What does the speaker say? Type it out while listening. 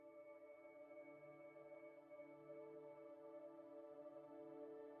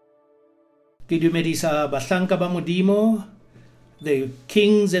Ke dumedisa bahlanka ba Modimo, the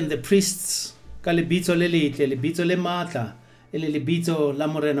kings and the priests, ka lebitso le letle, lebitso le matla, e le lebitso la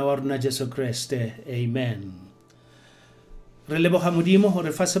morena wa rona Jesu Kriste. Amen. Re leboga Modimo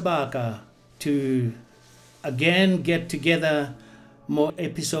hore fa sebaka to again get together more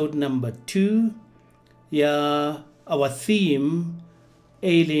episode number 2. Yeah, our theme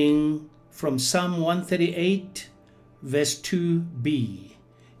ailing from Psalm 138 verse 2b.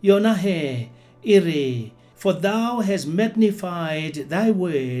 Yona he ire, for thou hast magnified thy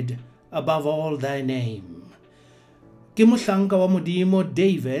word above all thy name. Ke mohlanka wa Modimo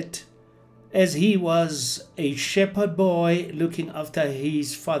David, as he was a shepherd boy looking after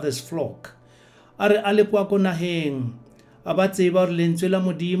his father's flock. Are ale kwa ko naheng, a ba tseba hore lentswe la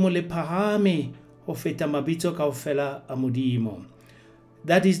Modimo le phahame ho feta mabitso kaofela a Modimo.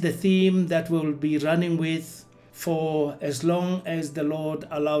 That is the theme that we'll be running with for as long as the Lord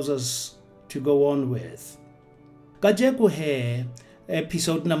allows us to go on with. Kajeko he,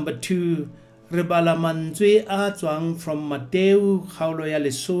 episode number 2, re bala mantswe a tswang from Mateo kgaolo ya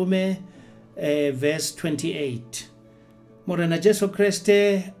 10, verse 28. Morena Jesu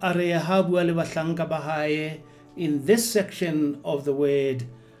Kriste a re ha bua le bahlanka ba hae in this section of the word,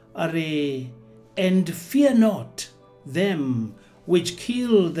 a re, and fear not them which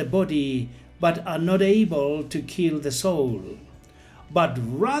kill the body, but are not able to kill the soul, but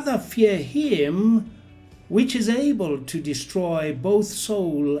rather fear him which is able to destroy both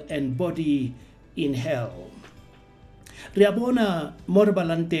soul and body in hell. Riabona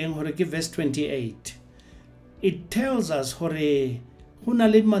morbalanteng hore ke verse 28. It tells us hore huna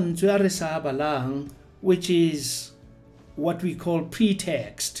le mantswe a re sa balang, which is what we call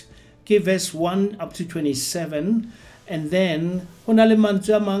pretext. Ke verse 1 up to 27, and then huna le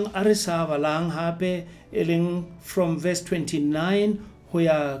mantswe a mang a re sa balang hape eleng from verse 29 ho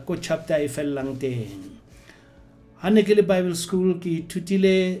ya ko chapter e fellang teng. Hane ke le Bible school ki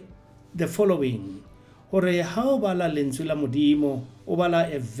tutile the following. Hore ha o bala lentswe la Modimo, o bala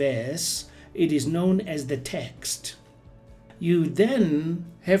a verse, it is known as the text. You then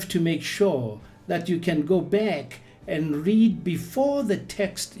have to make sure that you can go back and read before the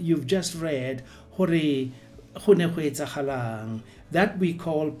text you've just read, hore that we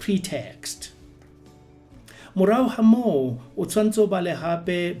call pretext. Morao hamo o tshwantse bale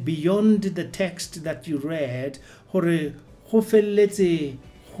hape beyond the text that you read, hore ho felletse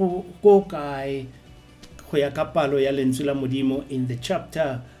go kae ho ya ka palo ya lentswe la Modimo in the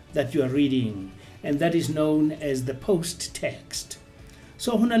chapter that you are reading, and that is known as the post text.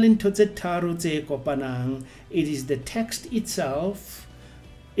 So hona le ntho tse tharo tse kopanang. It is the text itself,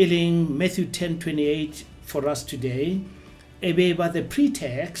 in Matthew 10:28 for us today, ebeba the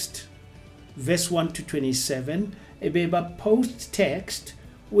pretext, verse 1 to 27, ebeba post text,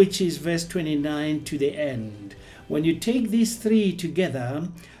 which is verse 29 to the end. When you take these three together,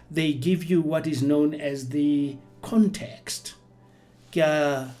 they give you what is known as the context.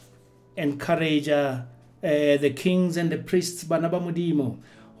 Kya encourage the kings and the priests banaba Modimo,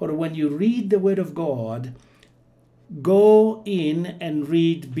 or when you read the word of God, go in and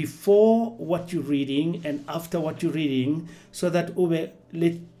read before what you're reading and after what you're reading, so that ube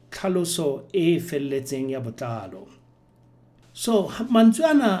le tlhaloso e felletseng ya botlalo. So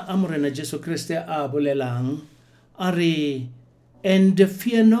mantswana a morena Jesu Kriste a bolelang a re, and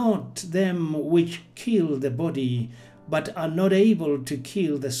fear not them which kill the body, but are not able to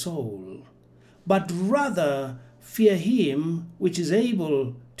kill the soul, but rather fear him which is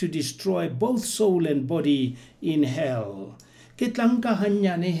able to destroy both soul and body in hell. Ketlanka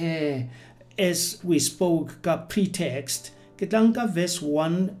hanyane he, as we spoke ka pretext, ketlanka verse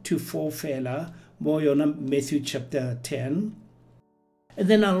 1 to 4 fela, moyona Matthew chapter 10. And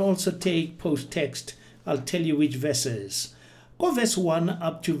then I'll also take post text. I'll tell you which verses. Go verse 1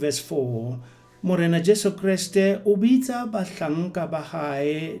 up to verse 4. Morena Jesu Kriste ubita bahlanka ba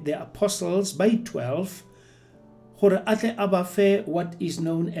hae, the apostles by 12, hore atle abafe what is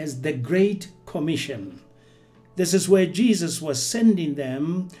known as the Great Commission. This is where Jesus was sending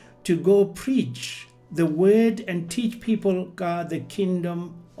them to go preach the word and teach people God the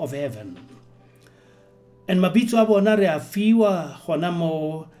kingdom of heaven. And mabitso a bona re a fiwa hona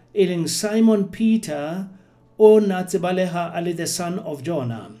mo eleng Simon Peter, o na tsebaleha ale the son of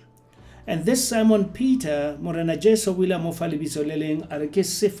Jonah. And this Simon Peter, morena Jesu wila mo falibitso leleng are ke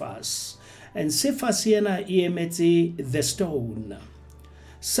Cephas. And Cephas yena iemetse the stone.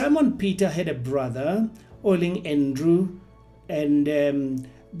 Simon Peter had a brother, oling Andrew, and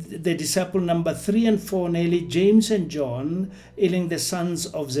the disciple number 3 and 4, namely James and John, iling the sons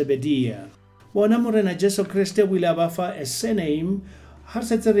of Zebediah. Bona morena Jesu Kriste wila bafa a surname, har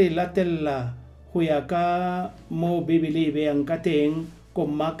se tsere latella ho ya ka mo Bibele e beang ka teng ko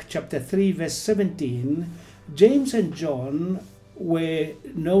Mark chapter 3 verse 17, James and John were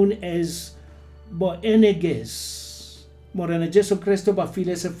known as Boanerges. Morena Jesu Christo ba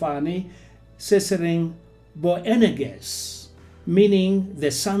file sefane se sereng Boanerges, meaning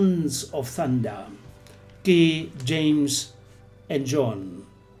the sons of thunder, ke James and John.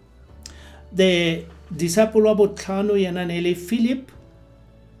 The disciple wa botlhano yana ne le Philip,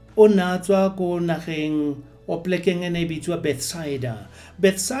 o na tswa ko nageng o plekeng ene bitswa Bethsaida.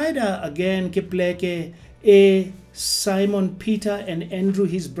 Bethsaida again ke pleke e Simon Peter and Andrew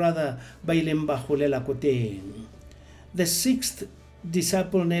his brother ba ileng ba golela ko teng. The sixth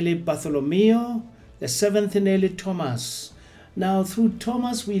disciple ne le Bartholomew, the seventh ne le Thomas. Now through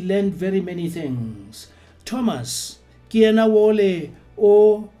Thomas we learned very many things. Thomas ke ena wole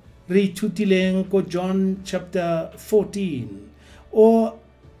o re ithutileng ko John chapter 14, o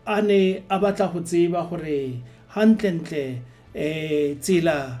ane a batla go tseba gore hantlentle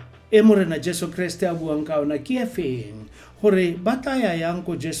tsela e morena Jesu Kriste a buang ka ona ke efeng, gore ba tla ya yang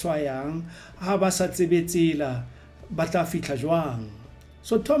ko Jesu a yang ha ba sa tsebe tsela ba tla fitla jwang.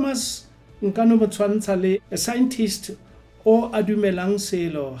 So Thomas nkano mo tshwantsha le a scientist o a dumelang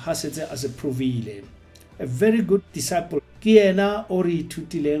selo ha setse a se provile. A very good disciple ke ena o re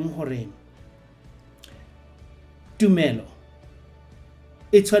ithutileng gore tumelo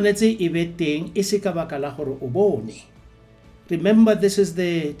e tshwanetse e be teng e se ka baka la gore o bone. Remember, this is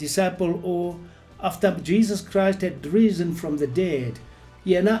the disciple who, after Jesus Christ had risen from the dead,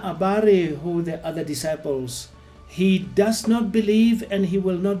 yena abare who the other disciples, he does not believe and he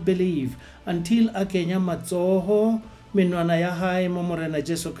will not believe until a kenya matsoho menwana ya hae mo morena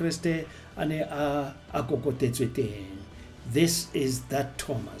Jesu Kriste ane a kokotetswe teng. This is that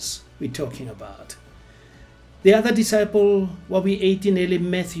Thomas we're talking about. The other disciple wa we 18 ele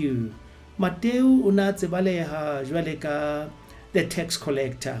Matthew. Matthew o na tsebaleha jwale ka the tax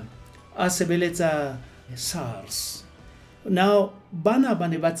collector a sebeletsa SARS. Now bana ba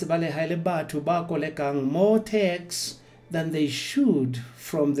ne ba tsebaleha le batho ba kolekang more tax than they should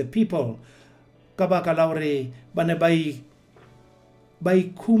from the people ka baka la hore ba ne ba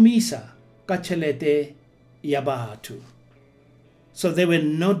ikhumisa ka tšhelete ya batho. So they were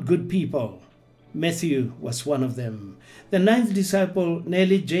not good people. Matthew was one of them. The ninth disciple,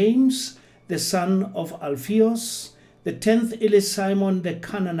 nearly James, the son of Alphaeus. The 10th is Simon the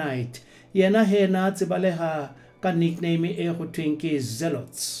Canaanite. Yena he na tsebaleha ka nickname e go tweng ke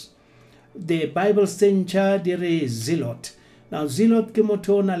Zealots. The Bible stencha dire zealot. Now zealot ke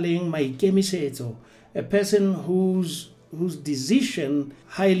motho na leng maikemisetso, a person whose decision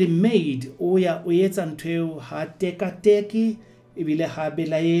highly made o ya o etsa ntho ha tekateki ebile ha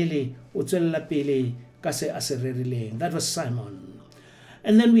belaele o tswella pele ka se a se rerileng. That was Simon.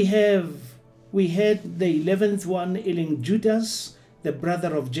 And then we had the 11th one, iling Judas, the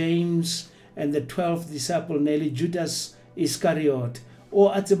brother of James, and the 12th disciple, nearly Judas Iscariot, o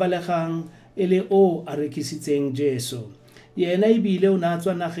atsebalegang ele o a rekisitseng Jesu. Yena ebile o na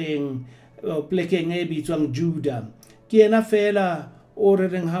tswa nageng plekeng e bitswang Juda. Ke ena fela o re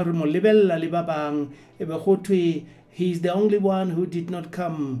reng ha re mo lebella le ba bang e be go thwe he's the only one who did not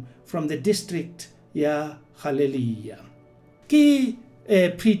come from the district ya Galilee. Ke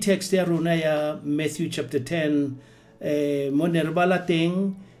pretext ya rona ya Matthew chapter 10 mo ne re bala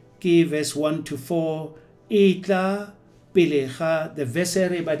teng ke verse 1 to 4 itla pele ga the verse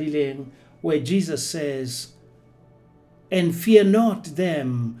re badileng where Jesus says, "And fear not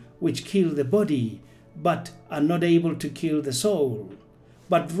them which kill the body, but are not able to kill the soul,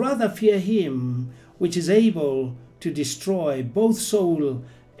 but rather fear him which is able to destroy both soul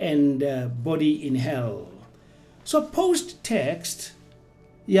and body in hell." So post-text,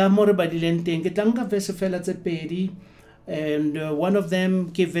 ya more badilenteng ke tanga verse fela tse pedi, and one of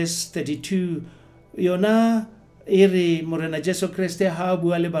them ke verse 32, yona ere morena Jesu Kriste ha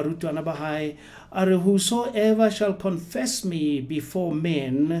bua le barutwana ba hae, are whosoever shall confess me before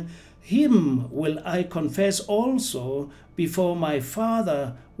men, him will I confess also before my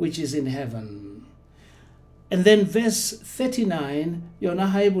Father which is in heaven. And then verse 39, yona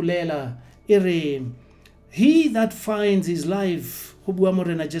hai bulela ere, he that finds his life, ho bua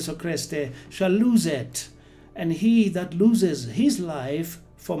morena Jesu Kriste, shall lose it, and he that loses his life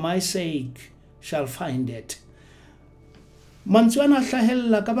for my sake shall find it. Mantswana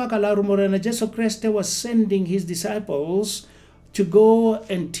hlahella ka baka la morena Jesu Kriste was sending his disciples to go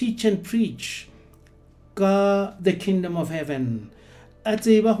and teach and preach ka the kingdom of heaven. A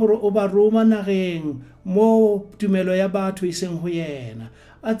tseba hore o ba roma nageng mo tumelo ya batho e seng ho yena.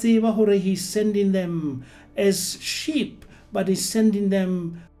 A tseba hore he's sending them as sheep, but he's sending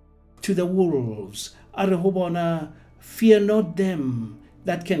them to the wolves. A re ho bona, fear not them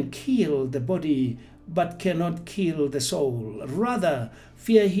that can kill the body, but cannot kill the soul. Rather,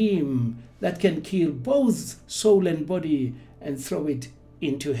 fear him that can kill both soul and body and throw it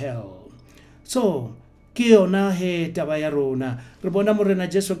into hell. So, ke yona he taba ya rona. Re bona Morena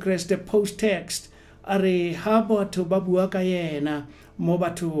Jesu Kriste post-text, a re ha batho ba bua ka yena mo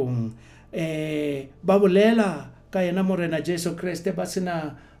bathong, ba bolela ka yena Morena Jesu Kriste ba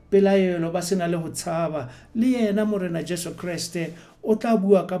sena pelaelo, ba sena le ho tshaba. Le yena Morena Jesu Kriste o tla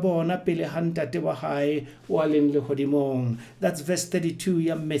bua ka bona pele ha ntate wa hae wa leng lehodimong. That's verse 32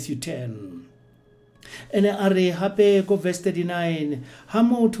 ya Matthew 10. Ene a re hape ko verse 39, ha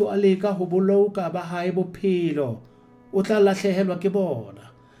motho a leka ho boloka ba hae bophelo, o tla lahlehelwa ke bona.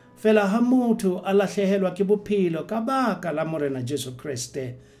 Fela ha motho a lahlehelwa ke bophelo ka baka la Morena Jesu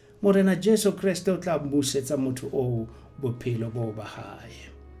Kriste, Morena Jesu Kriste o tla busetsa motho o bophelo bo ba hae.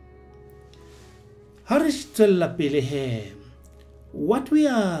 Ha re tswella pele he, what we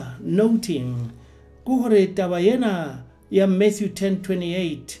are noting ko hore taba yena ya Matthew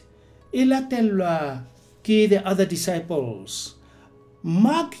 10:28 e latelwa ke the other disciples.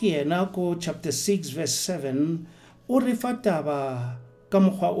 Mark yena ko chapter 6 verse 7 o re fa taba ka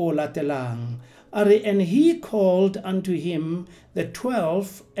mokgwa o latelang. And he called unto him the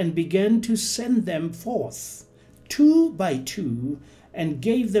 12 and began to send them forth 2 by 2 and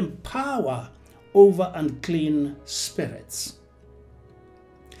gave them power over unclean spirits.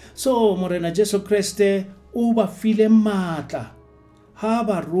 So Morena Jesu Kriste o ba file matla ha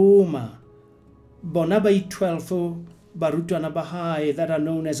ba Roma bona ba 12 barutwana ba hae that are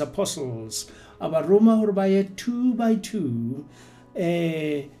known as apostles. Aba Roma hore ba ye 2 by 2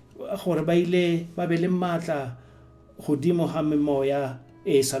 gore ba ile ba be le matla godimo ha memoya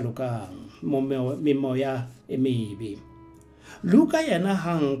e sa lokang, memoya e mebe. Luka yena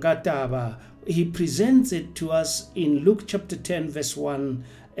hanka taba, he presents it to us in Luke chapter 10 verse 1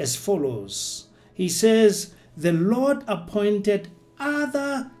 as follows. He says, the Lord appointed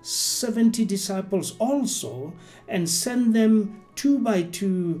other 70 disciples also and sent them 2 by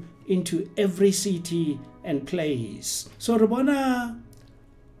 2 into every city and place. So Rabona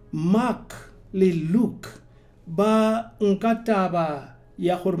Mark le Luke ba nkataba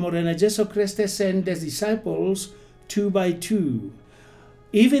ya gore Morena Jesu Kriste sent the disciples 2 by 2.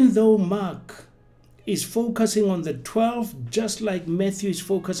 Even though Mark is focusing on the 12, just like Matthew is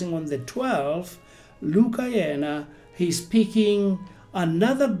focusing on the 12, Luka yena, he's picking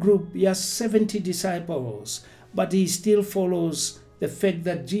another group, yes, 70 disciples, but he still follows the fact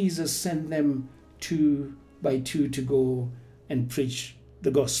that Jesus sent them 2 by 2 to go and preach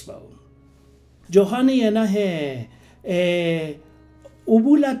the gospel. Johani yena he,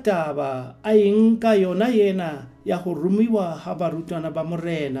 ubula taba, ayinka yona yena, ya go rumiwa ha barutwana ba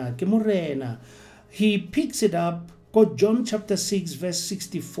morena ke morena. He picks it up, go John chapter 6 verse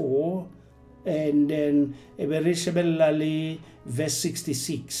 64 and then verse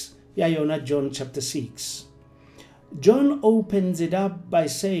 66. Ya yona John chapter 6. John opens it up by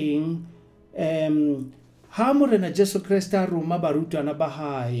saying, ha morena Jesu Kriste ruma barutwana ba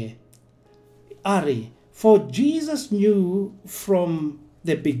hae. Ari, for Jesus knew from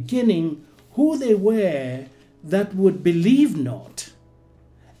the beginning who they were that would believe not,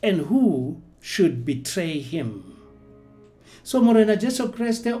 and who should betray him. So Morena Jesu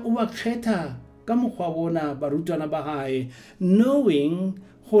Kriste o ba kgetha ka mokgwa bona barutwana ba hae, knowing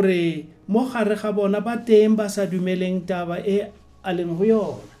gore mo gare ga bona ba teng ba sa dumeleng taba e a leng ho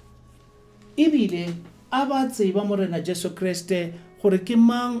yona. Ebile a ba tseba Morena Jesu Kriste gore ke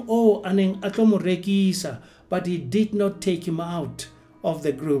mang o aneng a tlo mo rekisa, but he did not take him out of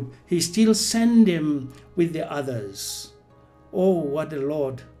the group. He still sent him with the others. Oh, what a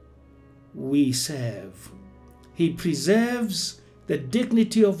Lord we serve. He preserves the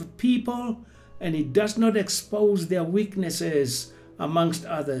dignity of people and he does not expose their weaknesses amongst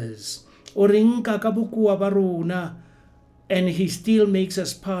others. Orinka kabukua baruna, and he still makes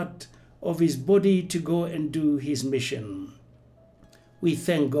us part of his body to go and do his mission. We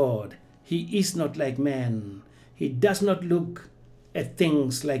thank God. He is not like man. He does not look at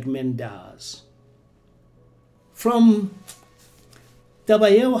things like men does. From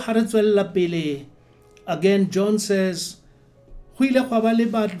Tabayeo Haratswella Pele, again John says, from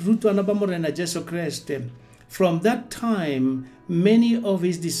that time, many of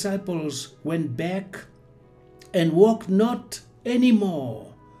his disciples went back and walked not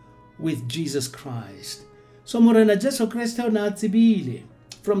anymore with Jesus Christ. So Morena Jesu Kriste na tsibile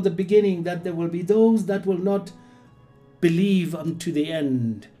from the beginning that there will be those that will not believe unto the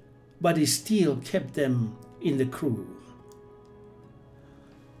end, but he still kept them in the crew.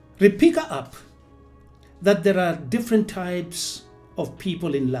 pick up that there are different types of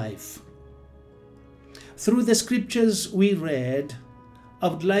people in life. Through the scriptures we read, I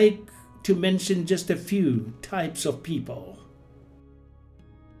would like to mention just a few types of people.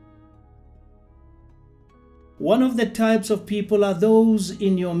 One of the types of people are those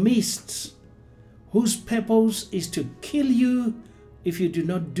in your midst whose purpose is to kill you if you do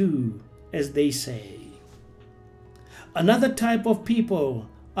not do as they say. Another type of people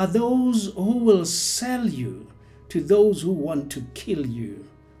are those who will sell you to those who want to kill you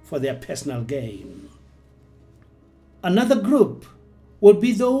for their personal gain. Another group would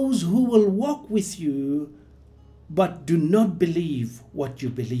be those who will walk with you but do not believe what you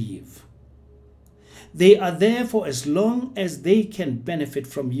believe. They are there for as long as they can benefit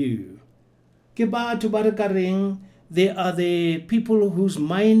from you. Ke batho ba re ka reng, they are the people whose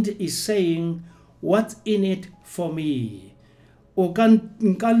mind is saying, what's in it for me? O ka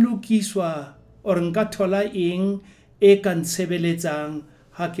nka lukiswa or nka thola eng e ka ntshebeletsang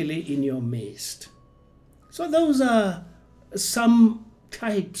ha ke le in your midst. So those are some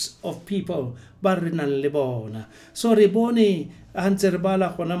types of people ba re nang le bona. So re bone ha ntse re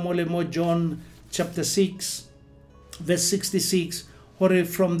bala gona mo John chapter 6 verse 66, where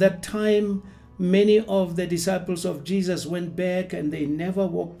from that time many of the disciples of Jesus went back and they never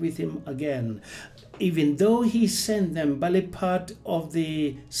walked with him again. Even though he sent them by part of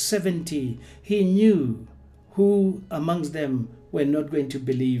the 70, he knew who amongst them were not going to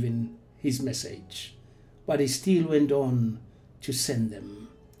believe in his message. But he still went on to send them.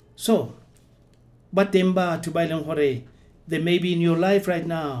 So, but demba to baileng hore, they may be in your life right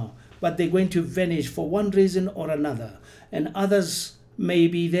now, but they're going to vanish for one reason or another. And others may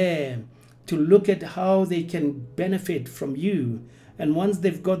be there to look at how they can benefit from you. And once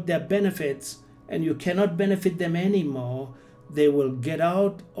they've got their benefits and you cannot benefit them anymore, they will get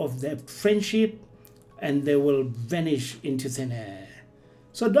out of their friendship and they will vanish into thin air.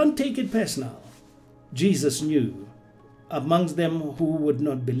 So don't take it personal. Jesus knew amongst them who would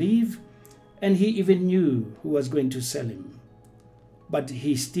not believe, and he even knew who was going to sell him. But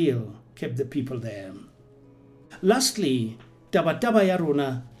he still kept the people there. Lastly, taba ya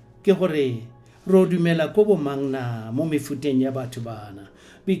rona ke hore ro dumela ko bo mang na mo mefuteng ya batho bana,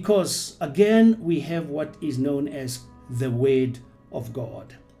 because again we have what is known as the Word of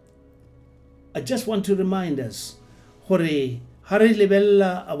God. I just want to remind us hore ha re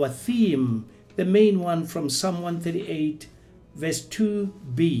lebella our theme, the main one from Psalm 138 verse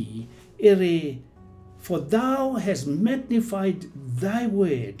 2b, ere, for thou hast magnified thy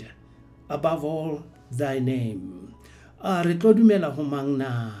word above all thy name. A re tlo dumela ho mang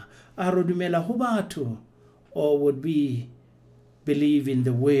na? A re dumela ho batho? Or would we believe in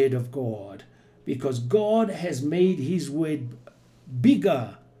the word of God? Because God has made his word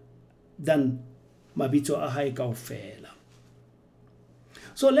bigger than mabitso a hae kaofela.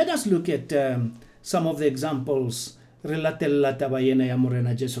 So let us look at some of the examples relatella taba ena ya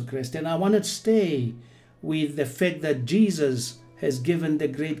morena Jesu Christ. And I want to stay with the fact that Jesus has given the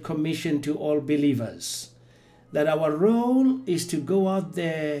Great Commission to all believers, that our role is to go out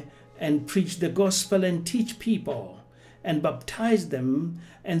there and preach the gospel and teach people and baptize them,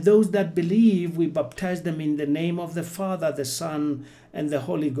 and those that believe, we baptize them in the name of the Father, the Son, and the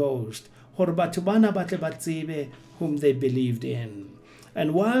Holy Ghost, whom they believed in.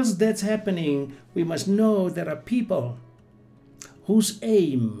 And whilst that's happening, we must know there are people whose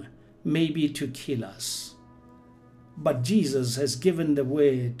aim may be to kill us. But Jesus has given the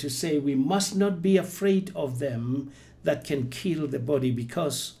word to say we must not be afraid of them that can kill the body,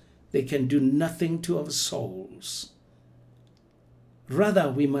 because they can do nothing to our souls. Rather,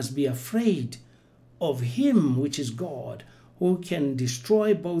 we must be afraid of him, which is God, who can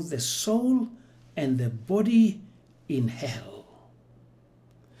destroy both the soul and the body in hell.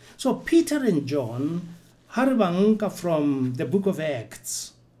 So Peter and John, harbanka from the book of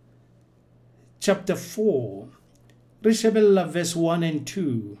Acts, chapter 4, Rishabella verse 1 and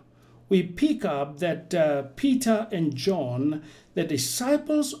 2, we pick up that Peter and John, the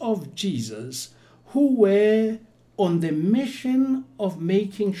disciples of Jesus, who were on the mission of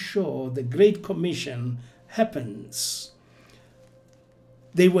making sure the Great Commission happens,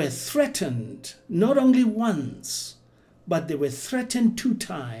 they were threatened not only once, but they were threatened 2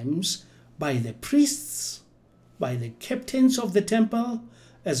 times by the priests, by the captains of the temple,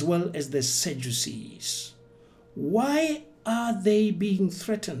 as well as the Sadducees. Why are they being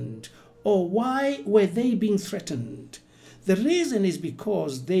threatened? Or why were they being threatened? The reason is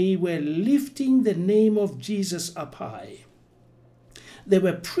because they were lifting the name of Jesus up high. They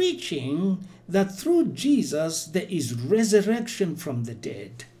were preaching that through Jesus there is resurrection from the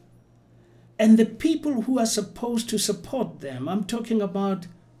dead. And the people who are supposed to support them, I'm talking about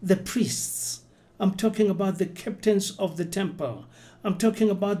the priests, I'm talking about the captains of the temple, I'm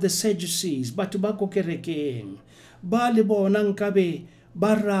talking about the Sadducees, batho ba ko kerekeng, ba le bona nkabe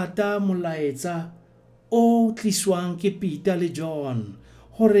ba rata molaetsa o tliswang ke Peter le John,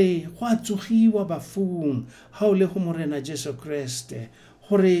 hore go a tsogiwa bafung ha o le go morena Jesu Kriste,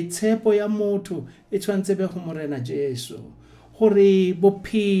 hore tshepo ya motho e tshwantse be go morena Jesu, hore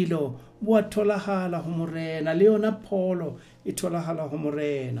bophelo bo a tholagala go morena, le yona pholo e tholagala go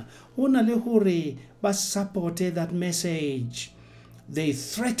morena. Ho na le hore ba supported that message. They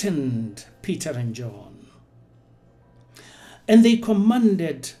threatened Peter and John. And they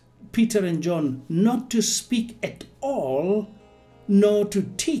commanded Peter and John not to speak at all, nor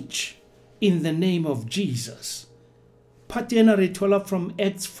to teach in the name of Jesus. Part ena re thola from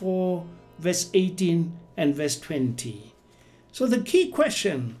Acts 4, verse 18 and verse 20. So the key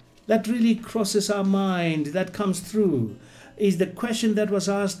question that really crosses our mind, that comes through, is the question that was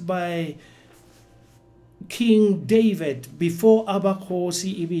asked by King David before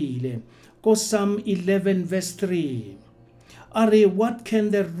Abakhosi ibile. Go Psalm 11 verse 3. Are what can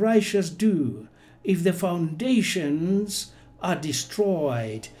the righteous do if the foundations are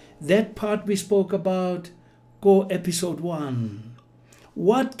destroyed? That part we spoke about, go episode 1.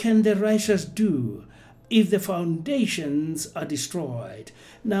 What can the righteous do if the foundations are destroyed?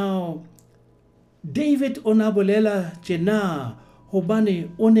 Now, David onabolela jena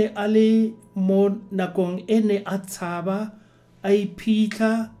hobane one ale mo nakong ene a tshaba a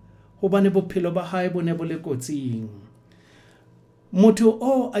iphitlha hobane bophelo ba hae bo ne bo le kotsing. Motho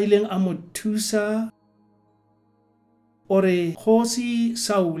o a ileng a mo thusa, ore Kgosi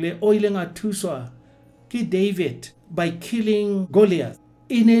Saule o ileng a thuswa ke David by killing Goliath.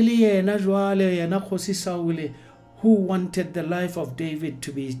 E ne le yena jwale yena Kgosi Saule who wanted the life of David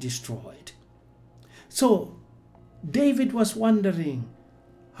to be destroyed. So David was wondering,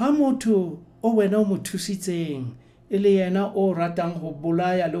 ha motho o wena o mo thusitseng e le yena o ratang ho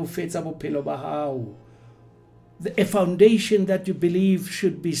bolaya le ho fetsa bophelo ba hao, a foundation that you believe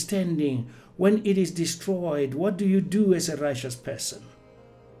should be standing, when it is destroyed, what do you do as a righteous person?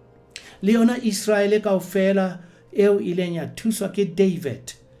 Leona Israel kaofela eo ileng ya thuswa ke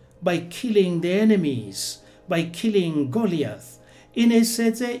David by killing the enemies, by killing Goliath. Ine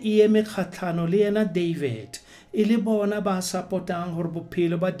setse e eme kgatlhano le yena David, e le bona ba supportang hore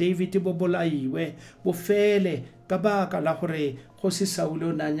bophelo ba David bo bolaiwe bo fele ka baka la hore Kgosi Saule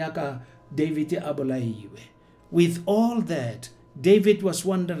o na nyaka David a bolaiwe. With all that, David was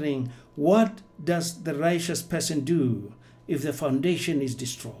wondering, what does the righteous person do if the foundation is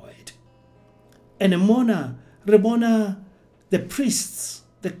destroyed? And Remona, the priests,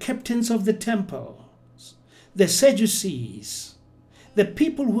 the captains of the temples, the Sadducees, the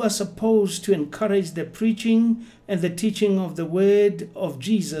people who are supposed to encourage the preaching and the teaching of the word of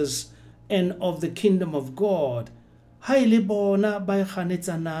Jesus and of the kingdom of God, haile bona ba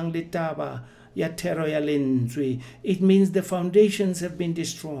khanetsanang le taba ya tero ya lentswe, it means the foundations have been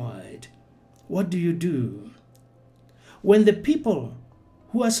destroyed. What do you do? When the people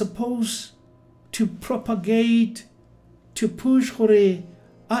who are supposed to propagate, to push hore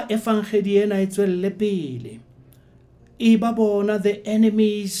a evangeli ena e tswelle pele, e ba bona the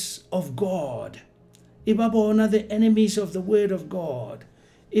enemies of God, e ba bona the enemies of the word of God,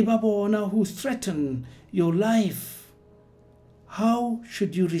 e ba bona who threaten your life, how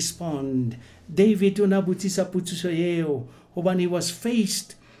should you respond? David unabutsisa putsuso yeo, hobane he was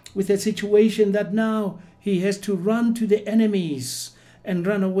faced with a situation that now he has to run to the enemies and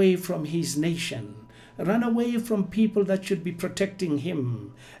run away from his nation, run away from people that should be protecting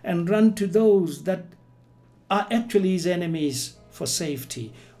him, and run to those that are actually his enemies for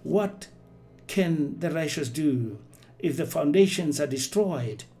safety. What can the righteous do if the foundations are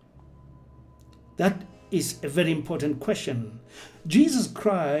destroyed? That is a very important question. Jesus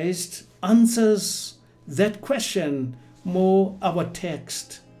Christ answers that question more our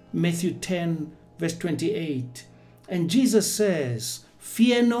text, Matthew 10, verse 28. And Jesus says,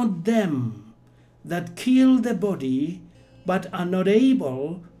 "Fear not them that kill the body, but are not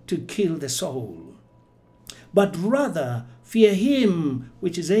able to kill the soul. But rather fear him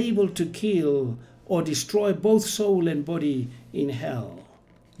which is able to kill or destroy both soul and body in hell."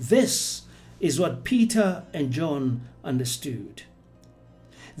 This is what Peter and John understood.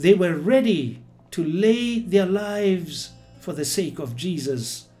 They were ready to lay their lives for the sake of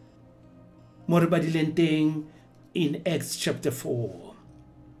Jesus. Morbadilenteng in Acts chapter 4.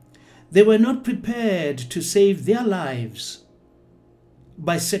 They were not prepared to save their lives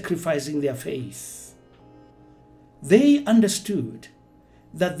by sacrificing their faith. They understood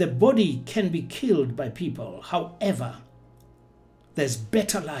that the body can be killed by people. However, there's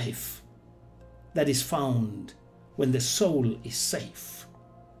better life that is found when the soul is safe.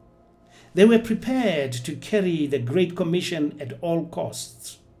 They were prepared to carry the Great Commission at all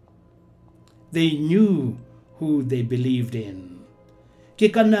costs. They knew who they believed in.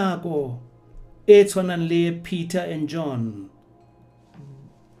 Ke ka nako e tshwanang le Peter and John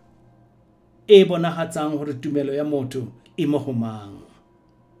e bonahatsang hore tumelo ya motho e mo ho mang.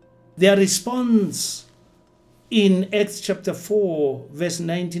 Their response in Acts chapter 4 verse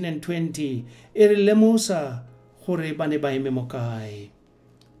 19 and 20 e re lemosa hore ba ne ba eme mo kae.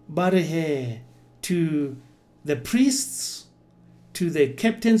 Ba re he to the priests, to the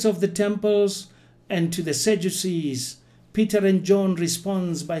captains of the temples, and to the Sadducees, Peter and John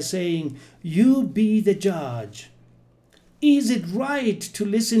responds by saying, "You be the judge. Is it right to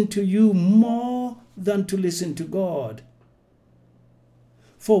listen to you more than to listen to God?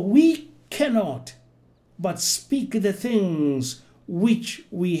 For we cannot but speak the things which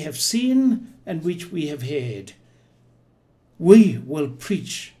we have seen and which we have heard. We will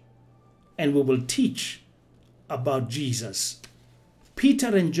preach and we will teach about Jesus."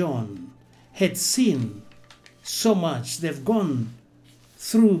 Peter and John had seen so much. They've gone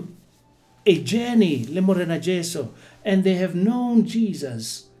through a journey, le Morena Jesu, and they have known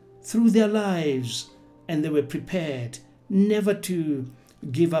Jesus through their lives, and they were prepared never to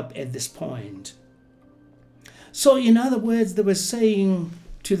give up at this point. So in other words, they were saying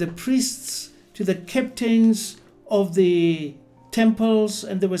to the priests, to the captains of the temples,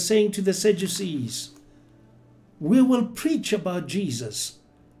 and they were saying to the Sadducees, "We will preach about Jesus.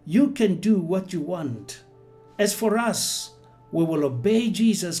 You can do what you want. As for us, we will obey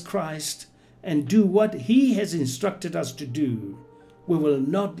Jesus Christ and do what he has instructed us to do. We will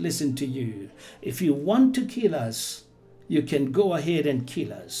not listen to you. If you want to kill us, you can go ahead and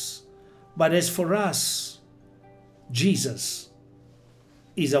kill us. But as for us, Jesus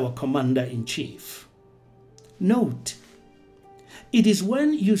is our commander-in-chief." Note, it is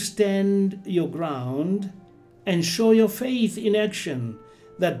when you stand your ground and show your faith in action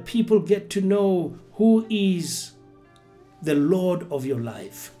that people get to know who is the Lord of your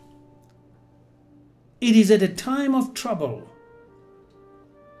life. It is at a time of trouble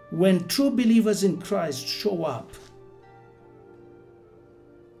when true believers in Christ show up.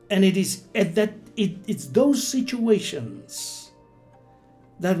 And it is at that it's those situations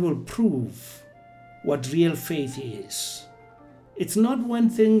that will prove what real faith is. It's not when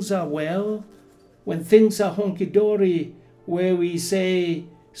things are well, when things are honky-dory, where we say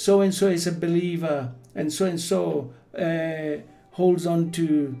so-and-so is a believer and so-and-so holds on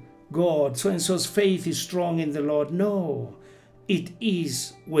to God, so-and-so's faith is strong in the Lord. No, it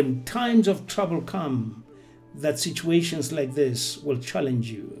is when times of trouble come that situations like this will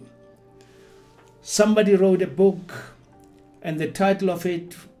challenge you. Somebody wrote a book, and the title of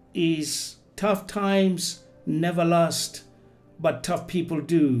it is "Tough Times Never Last, but Tough People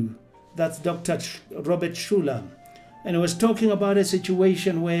Do." That's Dr. Robert Schuller. And he was talking about a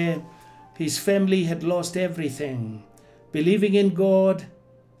situation where his family had lost everything. Believing in God,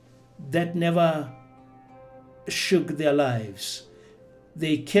 that never shook their lives.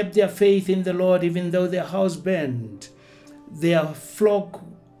 They kept their faith in the Lord even though their house burned. Their flock,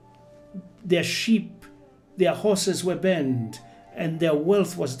 their sheep, their horses were burned, and their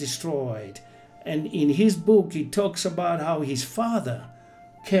wealth was destroyed. And in his book, he talks about how his father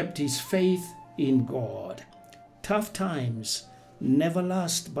kept his faith in God. Tough times never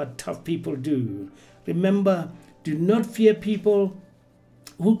last, but tough people do. Remember, do not fear people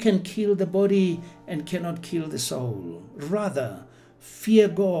who can kill the body and cannot kill the soul. Rather, fear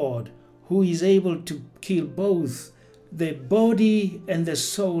God, who is able to kill both the body and the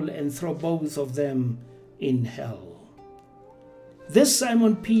soul and throw both of them in hell. This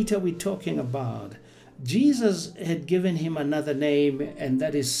Simon Peter we're talking about, Jesus had given him another name, and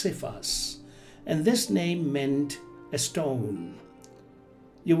that is Cephas. And this name meant a stone.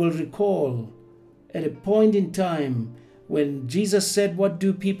 You will recall at a point in time when Jesus said, "What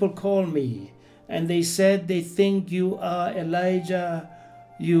do people call me?" And they said they think you are Elijah,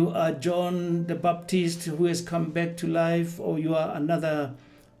 you are John the Baptist who has come back to life, or you are another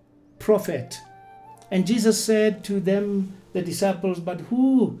prophet. And Jesus said to them, the disciples, "But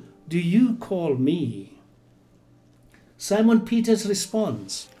who do you call me?" Simon Peter's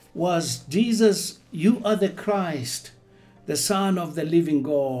response was, "Jesus, you are the Christ, the Son of the living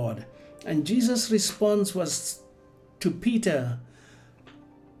God." And Jesus' response was to Peter,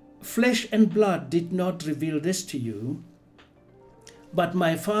 "Flesh and blood did not reveal this to you, but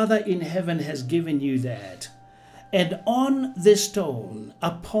my Father in heaven has given you that. And on this stone,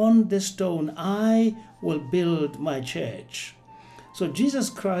 upon this stone, I will build my church. So Jesus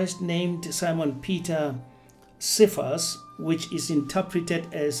Christ named Simon Peter Cephas, which is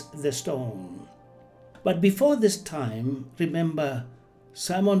interpreted as the stone. But before this time, remember,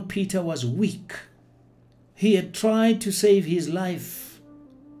 Simon Peter was weak. He had tried to save his life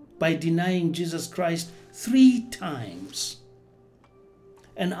by denying Jesus Christ 3 times.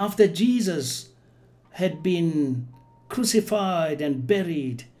 And after Jesus had been crucified and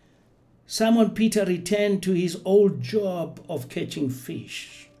buried, Simon Peter returned to his old job of catching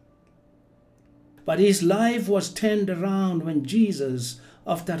fish. But his life was turned around when Jesus,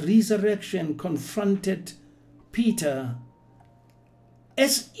 after resurrection, confronted Peter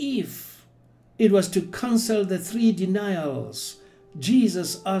as if it was to cancel the 3 denials.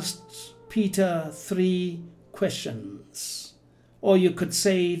 Jesus asked Peter 3 questions. Or you could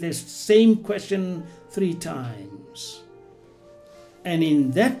say the same question 3 times. And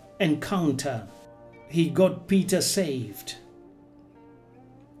in that encounter, he got Peter saved.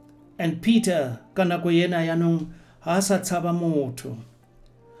 And Peter, ka nako ena yanong, ha sa tshaba motho.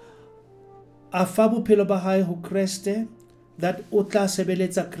 A fa bophelo ba hae ho Kreste, that o tla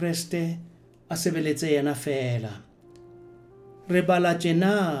sebeletsa Kreste, a sebeletse yena fela. Re bala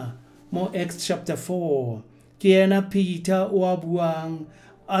tjena mo Acts chapter 4, ke yena Peter o a buang,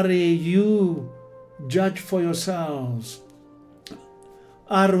 are you judge for yourselves.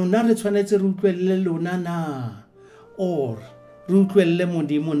 A rona re tshwanetse re utlwelle lona na, or re utlwelle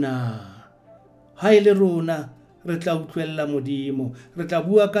Modimo na. Ha ile rona re tla utlwella Modimo, re tla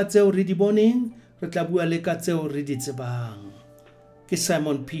bua ka tseo re di boneng, re tla bua le ka tseo re di tsebang. Ke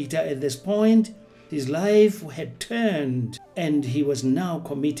Simon Peter at this point, his life had turned and he was now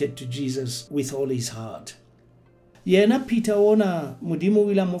committed to Jesus with all his heart. Yena Peter ona Modimo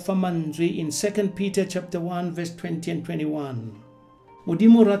wila mo fa mantswe in 2 Peter chapter 1 verse 20 and 21.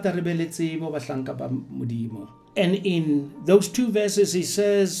 Modimo rata re beletse bo bahlanka ba Modimo. And in those 2 verses he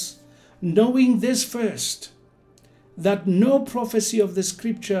says, knowing this first, that no prophecy of the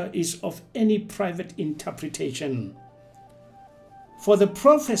scripture is of any private interpretation. For the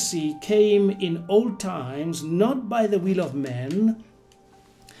prophecy came in old times, not by the will of men,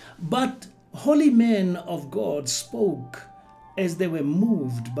 but holy men of God spoke as they were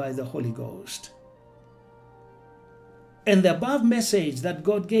moved by the Holy Ghost. And the above message that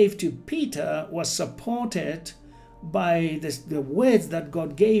God gave to Peter was supported by the words that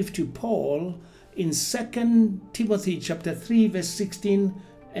God gave to Paul in 2 Timothy chapter 3 verse 16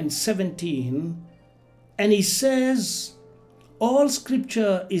 and 17. And he says, all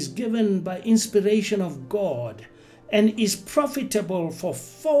scripture is given by inspiration of God and is profitable for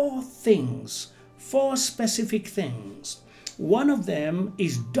 4 things, 4 specific things. One of them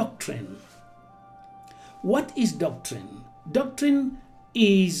is doctrine. What is doctrine? Doctrine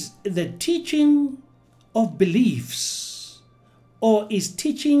is the teaching of beliefs, or is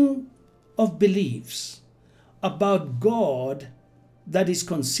teaching of beliefs about God that is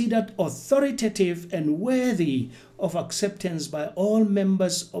considered authoritative and worthy of acceptance by all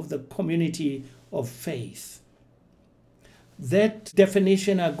members of the community of faith. That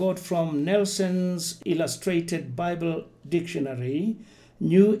definition I got from Nelson's Illustrated Bible Dictionary,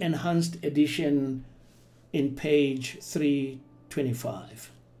 New Enhanced Edition, in page 325.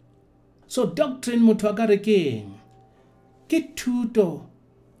 So doctrine motho a ka re keng? Ke thuto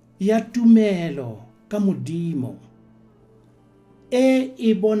ya tumelo ka Modimo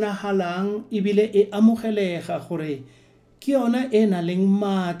e bonahalang ebile e amogelega gore ke yona e na leng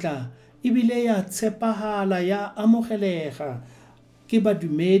matla ebile ya tshepahala ya amogelega ke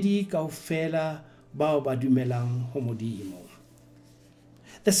badumedi kaofela bao ba dumelang ho Modimo.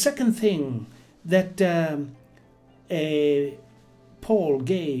 The second thing that Paul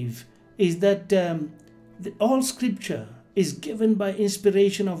gave is that all scripture is given by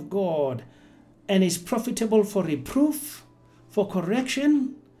inspiration of God and is profitable for reproof, for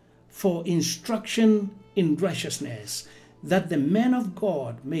correction, for instruction in righteousness, that the man of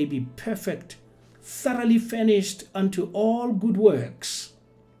God may be perfect, thoroughly furnished unto all good works.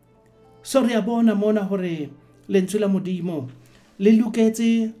 So re a bona mona hore lentswe la Modimo le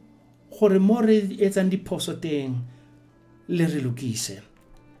loketse gore mo re etsang diphoso teng le re lokise.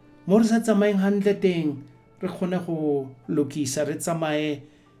 Mo re sa tsamayeng hantle teng re kgone go lokisa, re tsamaye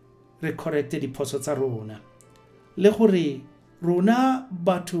re correcte diphoso tsa rona. Le gore rona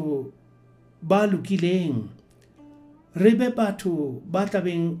batho ba lokileng re be batho ba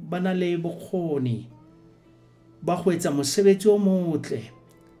tlabeng ba na le bokgoni ba go etsa mosebetsi o motle,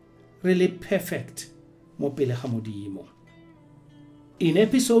 re le perfect mo pele ga Modimo. In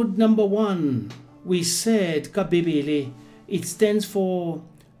episode number 1 we said ka Bibele, it stands for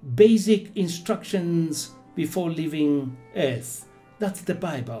basic instructions before leaving earth. That's the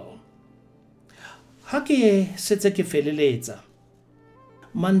Bible. Ha ke setse ke feleletsa,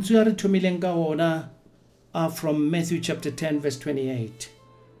 mantswe a re thomileng ka ona are from Matthew chapter 10 verse 28.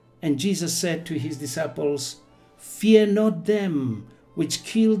 And Jesus said to his disciples, "Fear not them which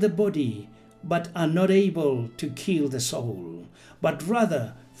kill the body, but are not able to kill the soul, but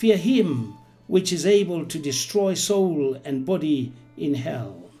rather fear him which is able to destroy soul and body in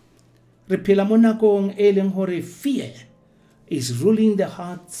hell." Re phela mo nakong e leng hore fear is ruling the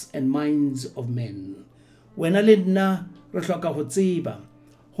hearts and minds of men. Wena le nna re hloka ho tseba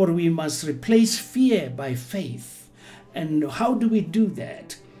hore we must replace fear by faith. And how do we do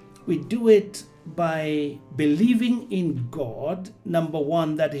that? We do it by believing in God, number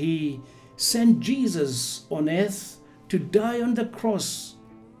one, that he sent Jesus on earth to die on the cross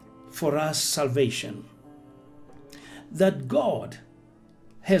for us salvation. That God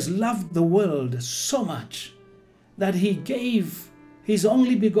has loved the world so much that he gave his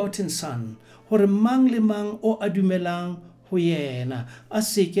only begotten Son, hore mang le mang o a dumelang ho yena a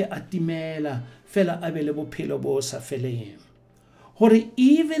seke a timela fela a be le bophelo bo sa feleng. Hore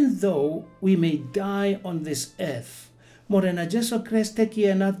even though we may die on this earth, Morena Jesu Kriste ke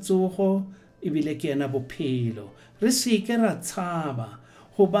yena tsogo ebile ke yena bophelo. Re seke ra tshaba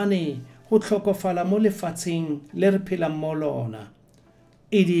hobane ho tlhokofala mo lefatsheng le re phelang mo lona.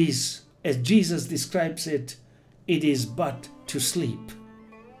 It is, as Jesus describes it, it is but to sleep.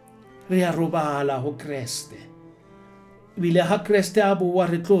 Re a robala ho Kriste. Ebile ha Kriste a boa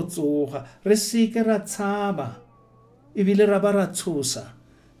re tlo tsoga, re seke ra tshaba ebile ra ba ra tshosa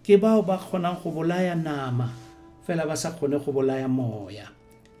ke bao ba kgonang go bolaya nama fela ba sa kgone go bolaya moya.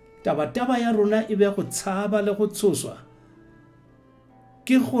 Taba ya rona e be go tshaba le go tshoswa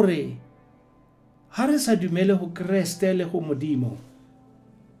ke gore ha re sa dumele ho Kriste le go Modimo,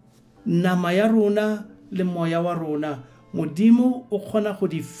 nama ya rona le moya wa rona Modimo o kgona go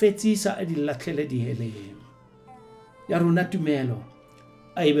di fetsisa a di latlhele di heleng. Ya rona tumelo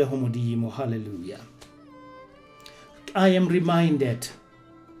a ebe ho Modimo. Hallelujah. I am reminded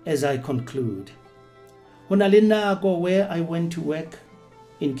as I conclude, hona le nako where I went to work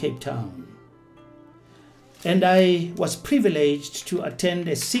in Cape Town, and I was privileged to attend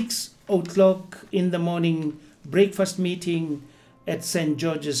a 6 o'clock in the morning breakfast meeting at St.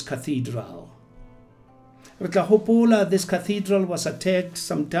 George's Cathedral. Re tla hopola this cathedral was attacked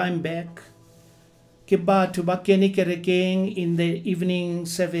some time back. Ke batho ba kene kerekeng in the evening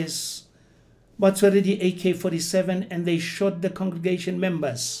service, but already AK-47, and they shot the congregation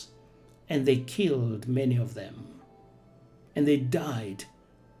members, and they killed many of them, and they died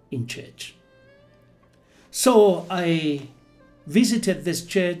in church. So I visited this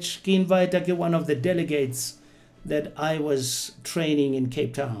church. Ke invita ke one of the delegates that I was training in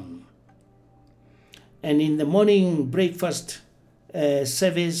Cape Town. And in the morning breakfast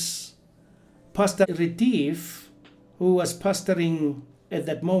service, Pastor Retief, who was pastoring at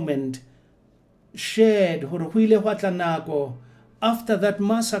that moment, shared after that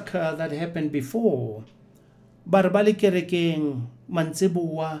massacre that happened before, barbali kerekeng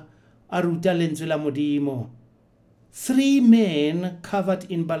mantsebua aruta lentswe la Modimo. 3 men covered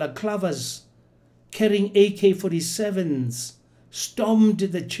in balaclavas carrying AK-47s stormed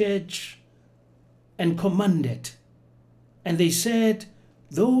the church and commanded. And they said,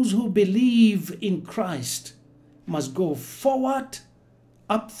 those who believe in Christ must go forward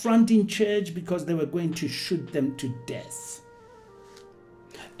up front in church because they were going to shoot them to death.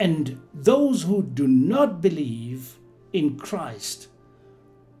 And those who do not believe in Christ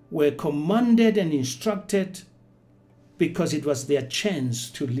were commanded and instructed because it was their chance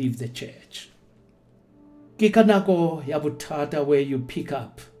to leave the church. Ke ka nako ya bothata where you pick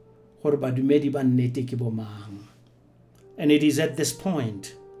up gore badumedi ba nnete ke bo mang. And it is at this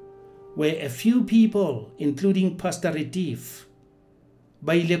point where a few people, including Pastor Retief,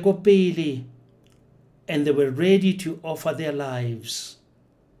 ba ile ko pele, and they were ready to offer their lives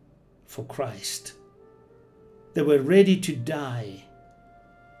for Christ. They were ready to die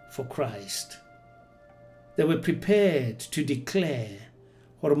for Christ. They were prepared to declare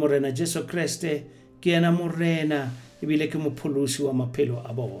gore Morena Jesu Kriste ke ena morena ebile ke mopholosi wa maphelo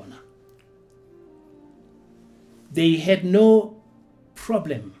a bona. They had no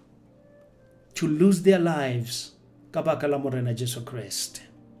problem to lose their lives ka baka la Morena Jesu Kriste.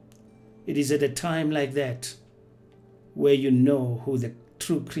 It is at a time like that where you know who the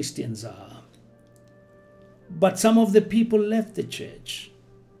true Christians are. But some of the people left the church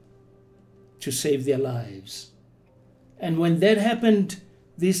to save their lives. And when that happened,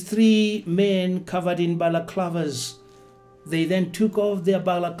 These three men covered in balaclavas, they then took off their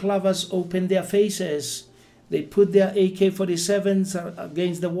balaclavas, opened their faces, they put their AK-47s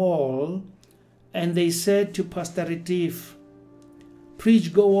against the wall, and they said to Pastor Retief,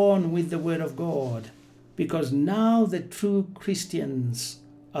 "Preach, go on with the word of God, because now the true Christians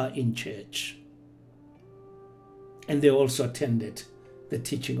are in church." And they also attended the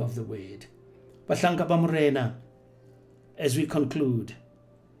teaching of the word. Bahlanka ba Morena, as we conclude,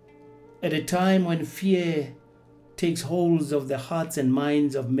 at a time when fear takes hold of the hearts and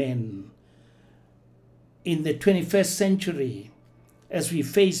minds of men, in the 21st century, as we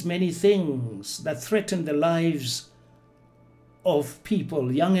face many things that threaten the lives of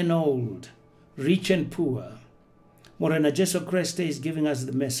people, young and old, rich and poor, Morena Jesu Christe is giving us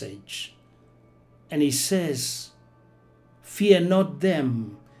the message. And he says, "Fear not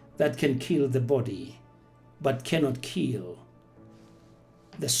them that can kill the body, but cannot kill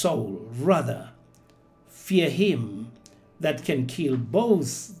the soul. Rather, fear him that can kill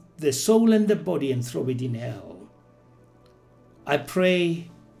both the soul and the body and throw it in hell." I pray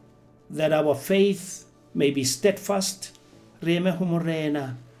that our faith may be steadfast. Re me ho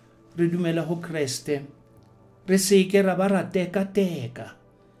Morena, re dumela ho Kreste, re seke ra ba ra teka.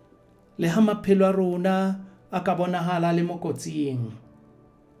 Le ha maphelo a rona a ka bonahala le mo kotsing,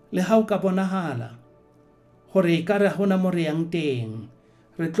 le ha o ka bonahala hore e ka re hona mo re yang teng,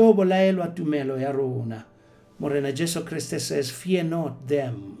 re tlo bolaelwa tumelo ya rona. Morena Jesu Christe says, "Fear not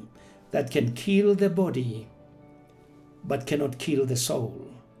them that can kill the body, but cannot kill the soul.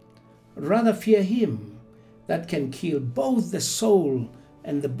 Rather fear him that can kill both the soul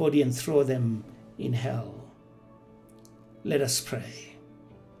and the body and throw them in hell." Let us pray.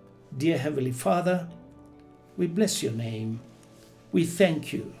 Dear Heavenly Father, we bless your name. We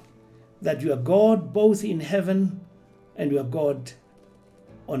thank you that you are God both in heaven and you are God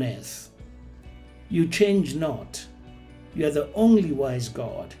on earth. You change not. You are the only wise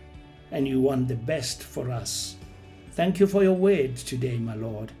God, and you want the best for us. Thank you for your word today, my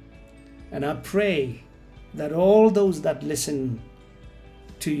Lord. And I pray that all those that listen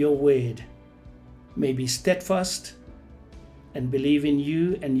to your word may be steadfast and believe in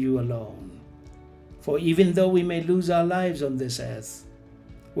you and you alone. For even though we may lose our lives on this earth,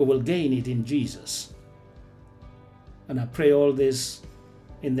 we will gain it in Jesus. And I pray all this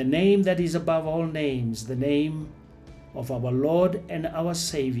in the name that is above all names, the name of our Lord and our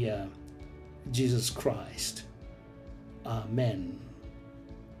Savior, Jesus Christ. Amen.